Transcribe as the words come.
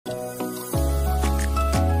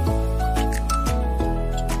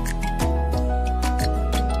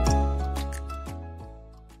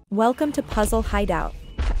Welcome to Puzzle Hideout.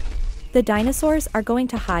 The dinosaurs are going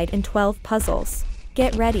to hide in 12 puzzles.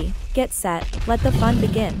 Get ready, get set, let the fun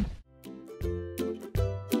begin.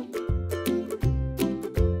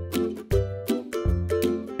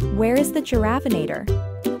 Where is the Giraffinator?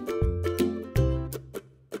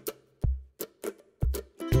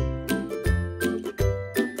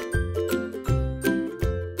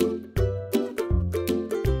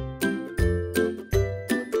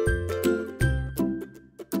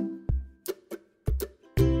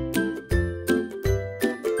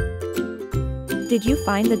 Did you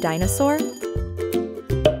find the dinosaur?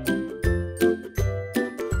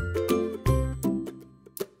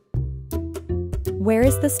 Where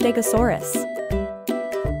is the Stegosaurus?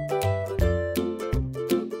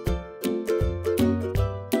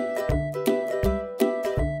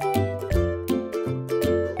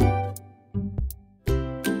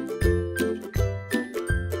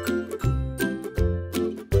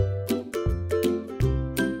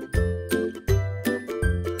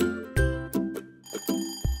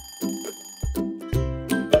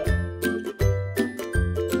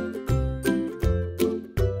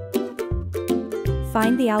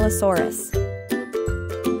 Find the Allosaurus.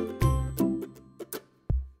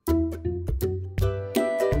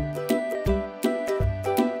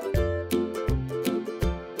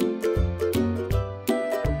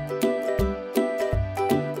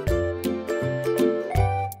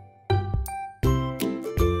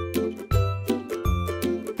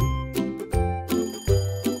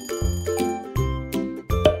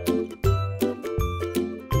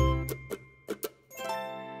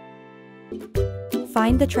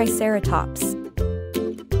 Find the Triceratops.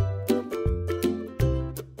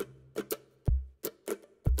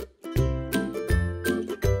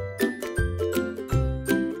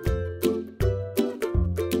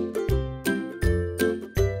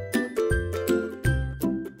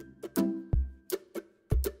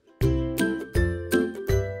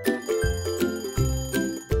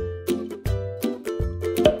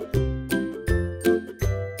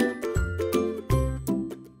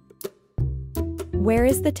 Where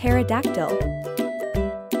is the pterodactyl?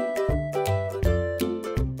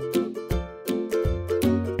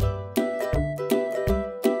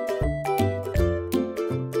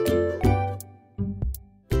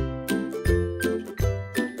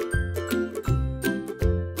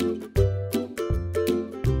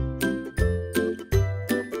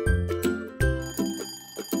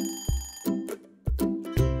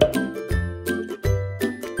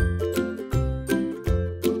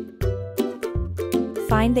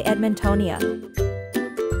 Find the Edmontonia.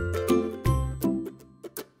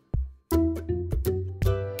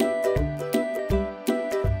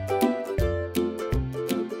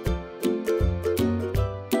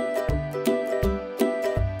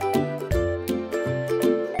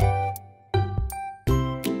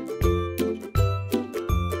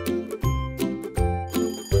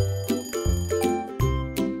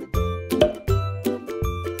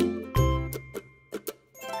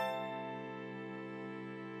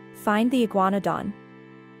 Find the Iguanodon.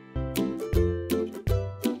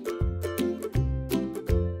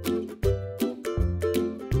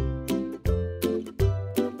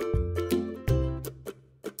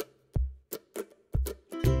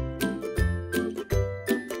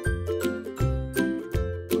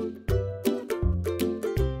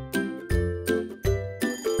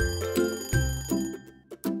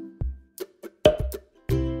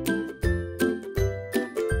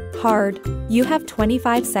 Hard. You have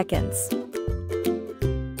 25 seconds.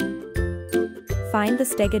 Find the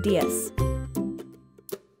Stegadius.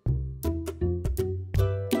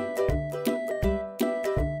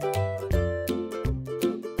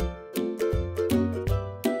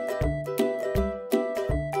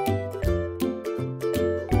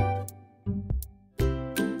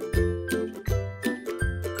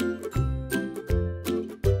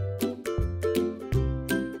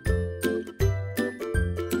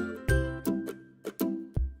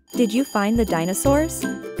 Did you find the dinosaurs?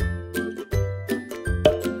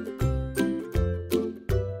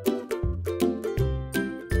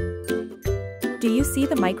 Do you see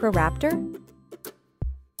the Microraptor?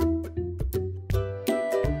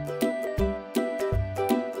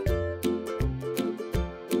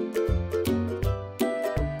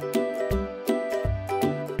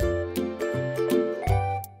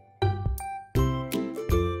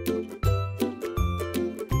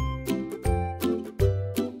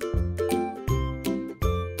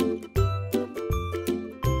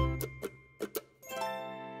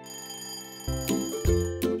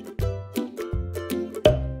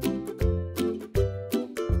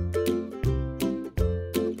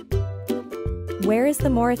 Where is the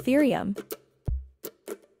more Ethereum?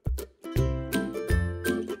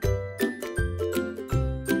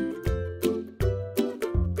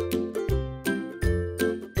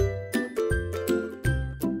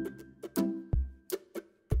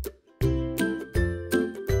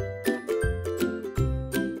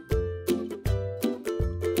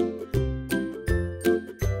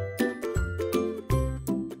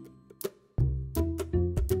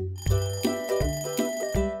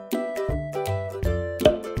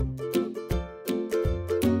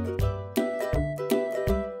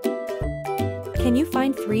 Can you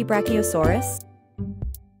find 3 Brachiosaurus?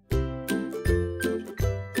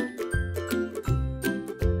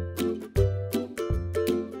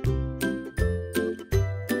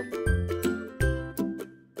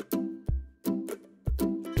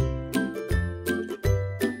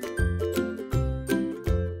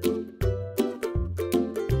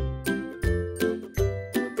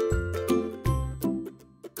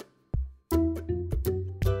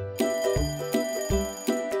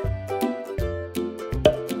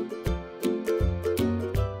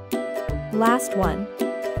 Last one.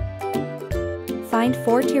 Find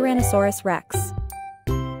 4 Tyrannosaurus rex.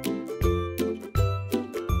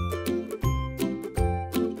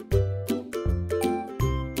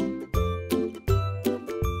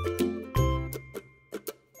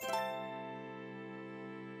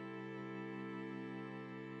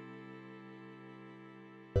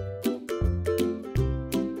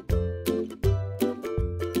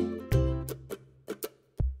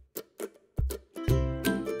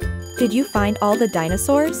 Did you find all the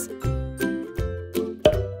dinosaurs?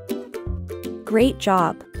 Great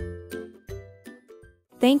job!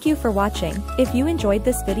 Thank you for watching. If you enjoyed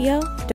this video,